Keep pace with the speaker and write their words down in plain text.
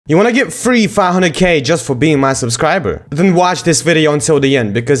You wanna get free 500k just for being my subscriber? Then watch this video until the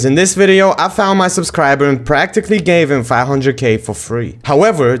end, because in this video, I found my subscriber and practically gave him 500k for free.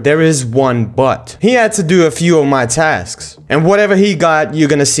 However, there is one but. He had to do a few of my tasks. And whatever he got, you're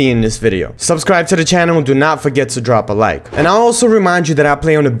gonna see in this video. Subscribe to the channel and do not forget to drop a like. And I'll also remind you that I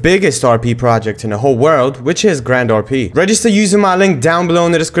play on the biggest RP project in the whole world, which is Grand RP. Register using my link down below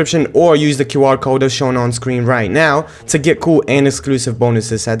in the description or use the QR code that's shown on screen right now to get cool and exclusive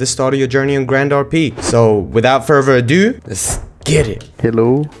bonuses at the start of your journey in Grand RP. So without further ado, let's get it.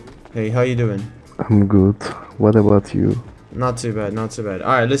 Hello. Hey, how you doing? I'm good. What about you? Not too bad, not too bad.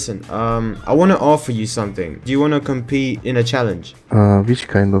 Alright, listen, I want to offer you something. Do you want to compete in a challenge? Which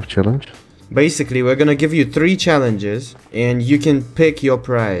kind of challenge? Basically, we're gonna give you 3 challenges and you can pick your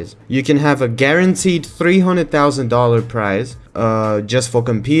prize. You can have a guaranteed $300,000 prize just for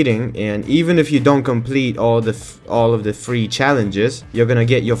competing, and even if you don't complete all of the free challenges, you're gonna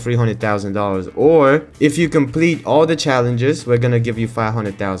get your $300,000. Or if you complete all the challenges, we're gonna give you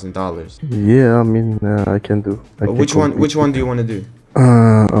 $500,000. Yeah, I mean, I can do. Which one do you want to do?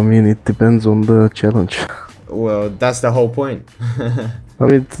 I mean, it depends on the challenge. Well, that's the whole point. I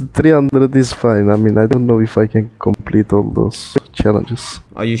mean, 300 is fine. I mean, I don't know if I can complete all those challenges.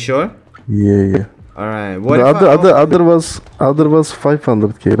 Are you sure? Yeah. Alright, The other was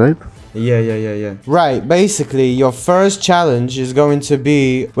 500k, right? Yeah. Right, basically, your first challenge is going to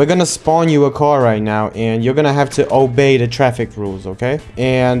be, we're gonna spawn you a car right now, and you're gonna have to obey the traffic rules, okay?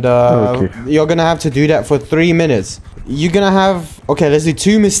 And okay. You're gonna have to do that for 3 minutes. You're gonna have, okay, let's do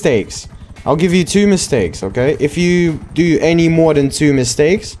 2 mistakes. I'll give you 2 mistakes, okay? If you do any more than 2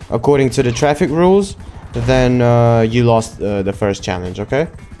 mistakes, according to the traffic rules, then you lost the first challenge, okay?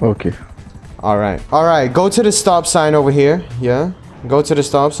 Okay. Alright, go to the stop sign over here, yeah? Go to the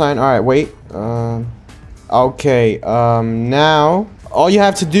stop sign. Alright, wait. Okay, now, all you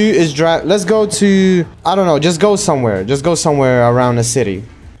have to do is drive. Let's go to, I don't know, just go somewhere. Just go somewhere around the city.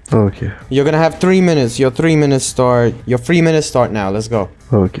 Okay. You're gonna have 3 minutes. Your 3 minutes start. Your 3 minutes start now. Let's go.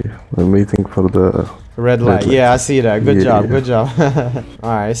 Okay. I'm waiting for the red light. Yeah, I see that. Good job. Yeah. Good job.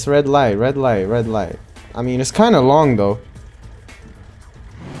 Alright, it's red light. Red light. Red light. I mean, it's kind of long though.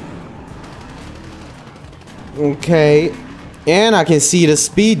 Okay. And I can see the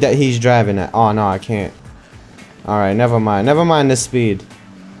speed that he's driving at. Oh no, I can't. Alright, never mind. Never mind the speed.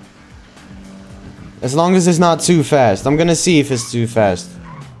 As long as it's not too fast. I'm gonna see if it's too fast.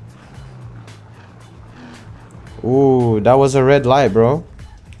 Ooh, that was a red light, bro.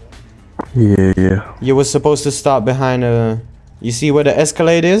 Yeah. You were supposed to stop behind a... You see where the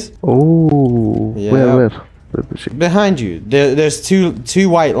Escalade is? Oh, yeah. Where? Behind you. There's two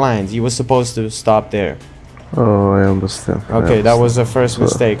white lines. You were supposed to stop there. Oh, I understand. Okay, that was the first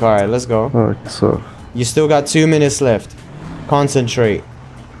mistake. Alright, let's go. Okay, so... You still got 2 minutes left. Concentrate.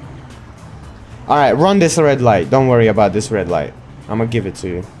 Alright, run this red light. Don't worry about this red light. I'm gonna give it to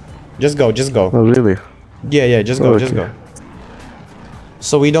you. Just go, just go. Oh, really? Yeah, just go, okay. Just go.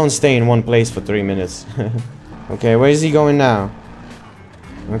 So we don't stay in one place for 3 minutes. Okay, where is he going now?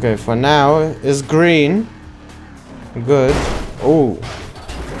 Okay, for now, it's green. Good. Oh.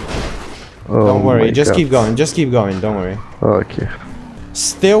 Don't worry, just keep going, don't worry. Okay.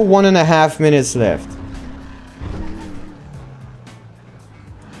 Still 1.5 minutes left.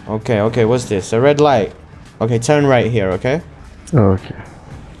 Okay, what's this? A red light. Okay, turn right here, okay? Okay.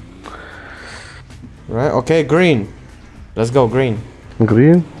 Right, okay, green. Let's go, green.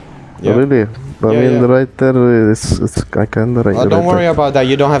 Green? Yeah. Really? I mean, right there, it's I can't right. Oh, don't worry about that,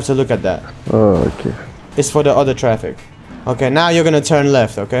 you don't have to look at that. Oh, okay. It's for the other traffic. Okay, now you're gonna turn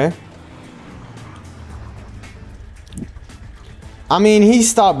left, okay? I mean, he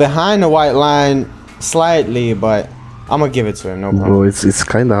stopped behind the white line slightly, but I'm gonna give it to him, no problem. Bro, it's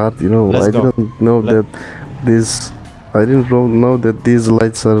kind of hard, you know. Let's I go. didn't know that this. I didn't know that these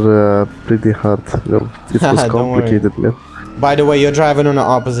lights are pretty hard. You know, it was complicated, man. By the way, you're driving on the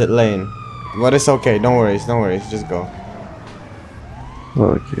opposite lane, but it's okay. Don't worry, just go.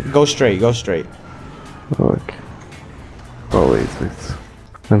 Okay. Go straight. Okay. Oh wait.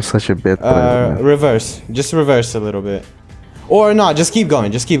 I'm such a bad driver, man. Reverse. Just reverse a little bit. Or no, just keep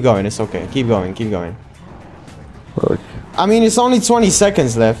going. It's okay. Keep going. Okay. I mean, it's only 20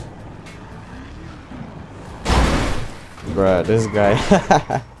 seconds left. Bruh, this guy.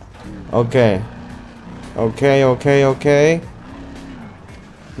 Okay.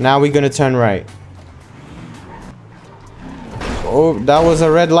 Now we're gonna turn right. Oh, that was a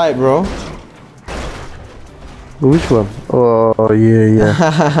red light, bro. Which one? Oh,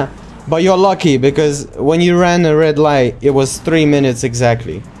 yeah. But you're lucky because when you ran a red light, it was 3 minutes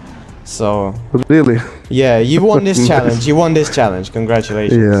exactly. So. Really? Yeah, you won this challenge. You won this challenge.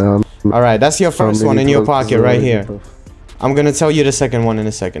 Congratulations. Yeah. All right, that's your first one in your pocket right here. I'm gonna tell you the second one in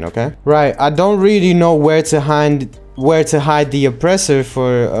a second, okay? Right, I don't really know where to hide the oppressor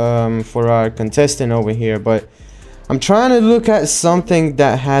for our contestant over here, but I'm trying to look at something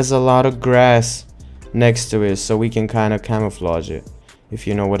that has a lot of grass next to it so we can kind of camouflage it, if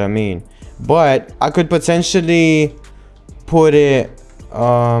you know what I mean. But I could potentially put it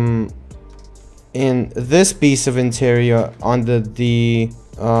in this piece of interior under the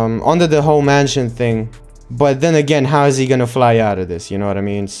whole mansion thing. But then again, how is he gonna fly out of this? You know what I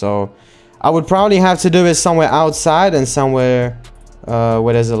mean? So I would probably have to do it somewhere outside and somewhere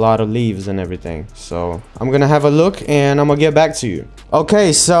where there's a lot of leaves and everything. So I'm gonna have a look and I'm gonna get back to you.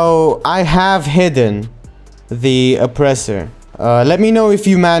 Okay, so I have hidden the oppressor. Let me know if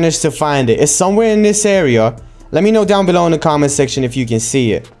you managed to find it. It's somewhere in this area. Let me know down below in the comment section if you can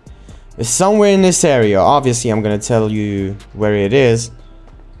see it. It's somewhere in this area. Obviously, I'm gonna tell you where it is.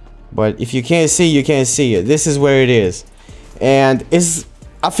 But if you can't see, you can't see it. This is where it is. And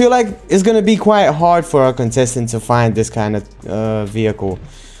I feel like it's gonna be quite hard for our contestant to find this kind of vehicle.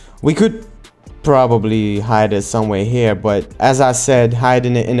 We could probably hide it somewhere here, but as I said,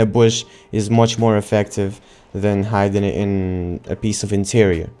 hiding it in a bush is much more effective than hiding it in a piece of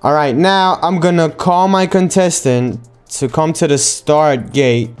interior. All right, now I'm gonna call my contestant to come to the start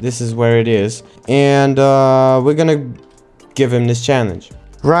gate. This is where it is, and we're gonna give him this challenge.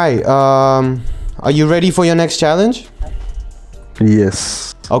 Right, are you ready for your next challenge?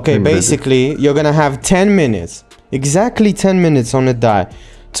 Yes. Okay, basically, you're gonna have 10 minutes, exactly 10 minutes on the dot,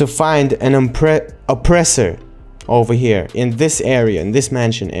 to find an oppressor over here in this area, in this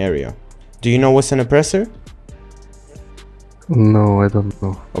mansion area. Do you know what's an oppressor? No, I don't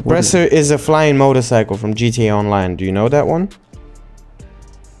know. Oppressor is a flying motorcycle from GTA Online. Do you know that one?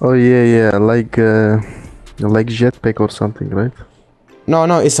 Oh yeah, like jetpack or something, right? No,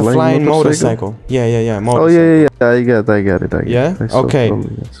 it's a flying motorcycle. Yeah, motorcycle. Oh yeah, I got it. Yeah? Okay.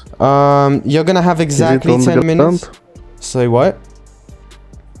 You're gonna have exactly 10 minutes. Say what?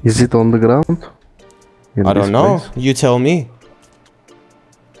 Is it on the ground? I don't know. Place? You tell me.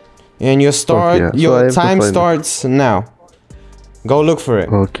 And your time starts now. Go look for it.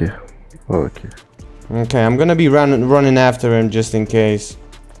 Okay. Okay, I'm gonna be running after him just in case.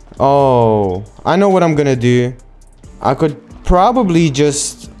 Oh, I know what I'm gonna do. I could probably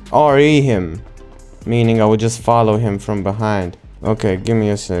just RE him, meaning I would just follow him from behind. Okay, give me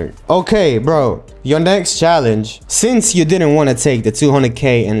a sec. Okay, bro, your next challenge, since you didn't want to take the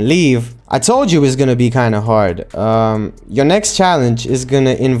 200k and leave, I told you it's gonna be kind of hard. Your next challenge is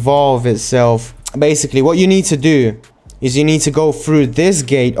gonna involve itself. Basically, what you need to do is you need to go through this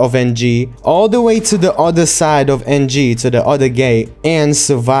gate of NG all the way to the other side of NG, to the other gate, and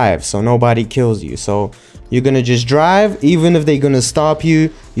survive so nobody kills you. So you're gonna just drive. Even if they're gonna stop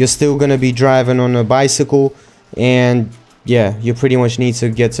you, you're still gonna be driving on a bicycle, and yeah, you pretty much need to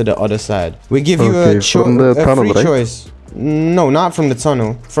get to the other side. We give you a free choice. No, not from the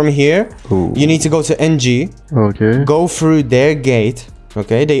tunnel. From here, you need to go to NG. Okay. Go through their gate.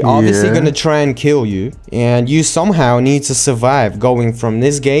 Okay, they obviously gonna try and kill you, and you somehow need to survive going from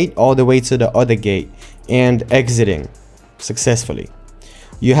this gate all the way to the other gate and exiting successfully.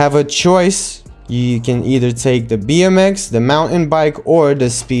 You have a choice. You can either take the BMX, the mountain bike, or the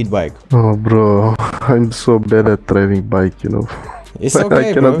speed bike. Oh bro, I'm so bad at driving bike, you know. It's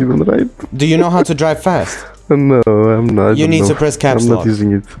okay, I cannot even ride. Do you know how to drive fast? No, I'm not. You need to press caps lock. I'm not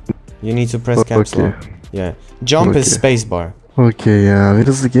using it. You need to press caps lock. Yeah. Jump is spacebar. Okay, where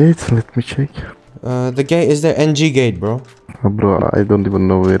is the gate? Let me check. The gate is the NG gate, bro. Bro, I don't even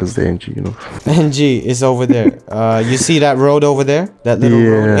know where is the NG, you know. NG is over there. You see that road over there? That little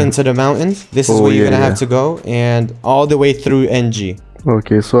road into the mountains? This is where you're gonna have to go, and all the way through NG.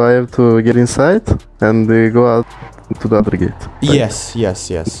 Okay, so I have to get inside and go out to the other gate. Right?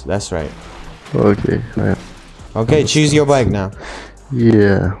 Yes, that's right. Okay. Okay, choose your bike now.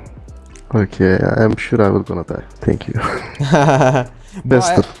 Yeah. Okay, I'm sure I was gonna die. Thank you.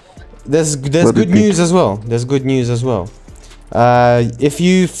 There's good news as well. There's good news as well. If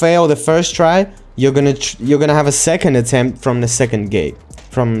you fail the first try, you're gonna have a second attempt from the second gate,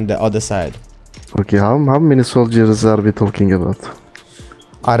 from the other side. Okay, how many soldiers are we talking about?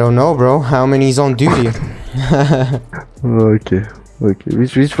 I don't know, bro. How many is on duty? Okay.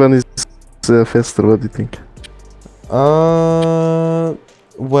 Which one is faster? What do you think?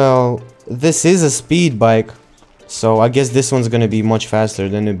 Well, this is a speed bike, so I guess this one's gonna be much faster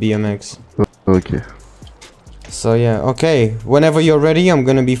than the BMX. Okay. So yeah, okay. Whenever you're ready, I'm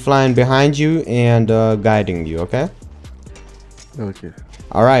gonna be flying behind you and guiding you, okay? Okay.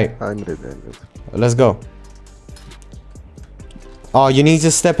 Alright. I'm ready. Let's go. Oh, you need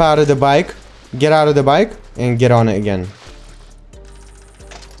to step out of the bike. Get out of the bike and get on it again.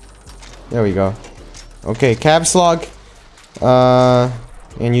 There we go. Okay, caps lock.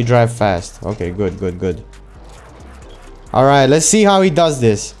 And you drive fast. Okay, good, good, good. Alright, let's see how he does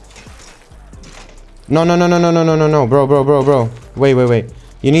this. No, no, no, no, no, no, no, no, no. Bro. Wait.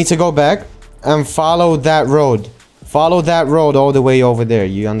 You need to go back and follow that road. Follow that road all the way over there.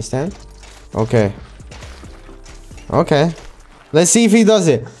 You understand? Okay. Okay. Let's see if he does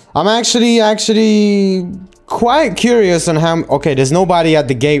it. I'm actually quite curious on how... Okay, there's nobody at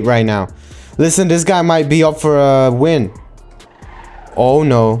the gate right now. Listen, this guy might be up for a win. Oh,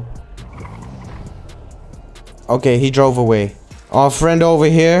 no. Okay, he drove away. Our friend over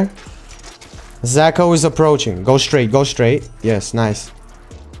here. Zacho is approaching. Go straight, go straight. Yes, nice.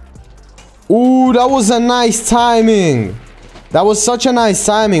 Ooh, that was a nice timing. That was such a nice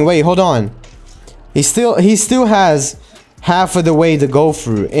timing. Wait, hold on. He still has half of the way to go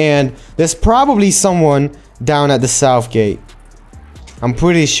through. And there's probably someone down at the south gate. I'm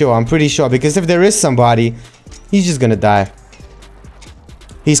pretty sure. Because if there is somebody, he's just gonna die.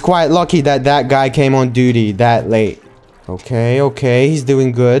 He's quite lucky that that guy came on duty that late. Okay. He's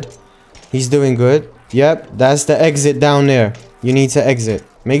doing good. He's doing good. Yep, that's the exit down there. You need to exit.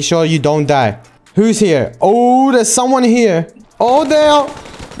 Make sure you don't die. Who's here? Oh, there's someone here. Oh, damn.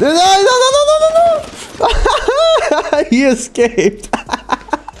 No. He escaped.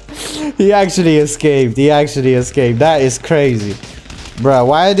 He actually escaped. That is crazy. Bruh,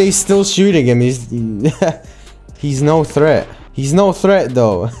 why are they still shooting him? He's no threat. He's no threat,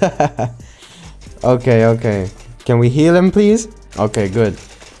 though. Okay. Can we heal him, please? Okay, good.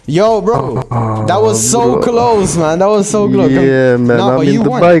 Yo, bro. That was so close, man. That was so close. Yeah, man. No, but you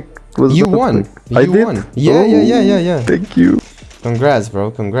won. You won. I did? Yeah. Thank you. Congrats, bro.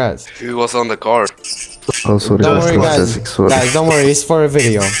 Congrats. Who was on the car? Oh, sorry. Don't worry, guys. Guys, don't worry. It's for a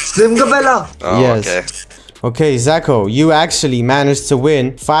video. Oh, yes. okay. Okay, Zacho, you actually managed to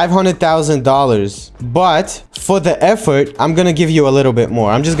win $500,000. But for the effort, I'm gonna give you a little bit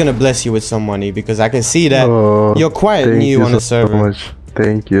more. I'm just gonna bless you with some money because I can see that you're quite new on the server. So much.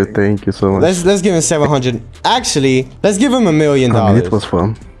 Thank you so much. Let's give him 700. Actually, let's give him $1 million. I mean, it was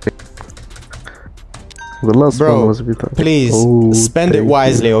fun. The last one was a bit... Please, spend it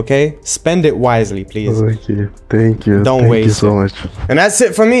wisely, okay? Spend it wisely, please. Okay, thank you. Don't waste you so much. And that's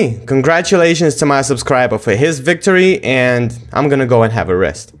it for me. Congratulations to my subscriber for his victory, and I'm gonna go and have a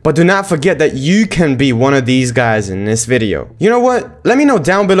rest. But do not forget that you can be one of these guys in this video. You know what? Let me know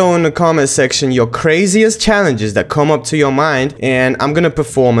down below in the comment section your craziest challenges that come up to your mind, and I'm gonna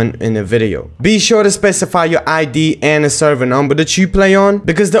perform in a video. Be sure to specify your ID and a server number that you play on,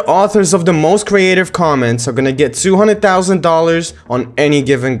 because the authors of the most creative comments are gonna get $200,000 on any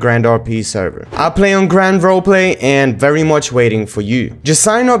given Grand RP server. I play on Grand Roleplay and very much waiting for you. Just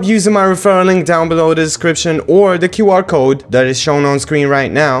sign up using my referral link down below the description or the QR code that is shown on screen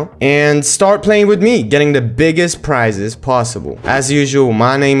right now and start playing with me, getting the biggest prizes possible. As usual,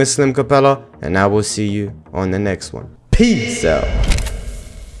 my name is Slim Capella and I will see you on the next one. Peace out.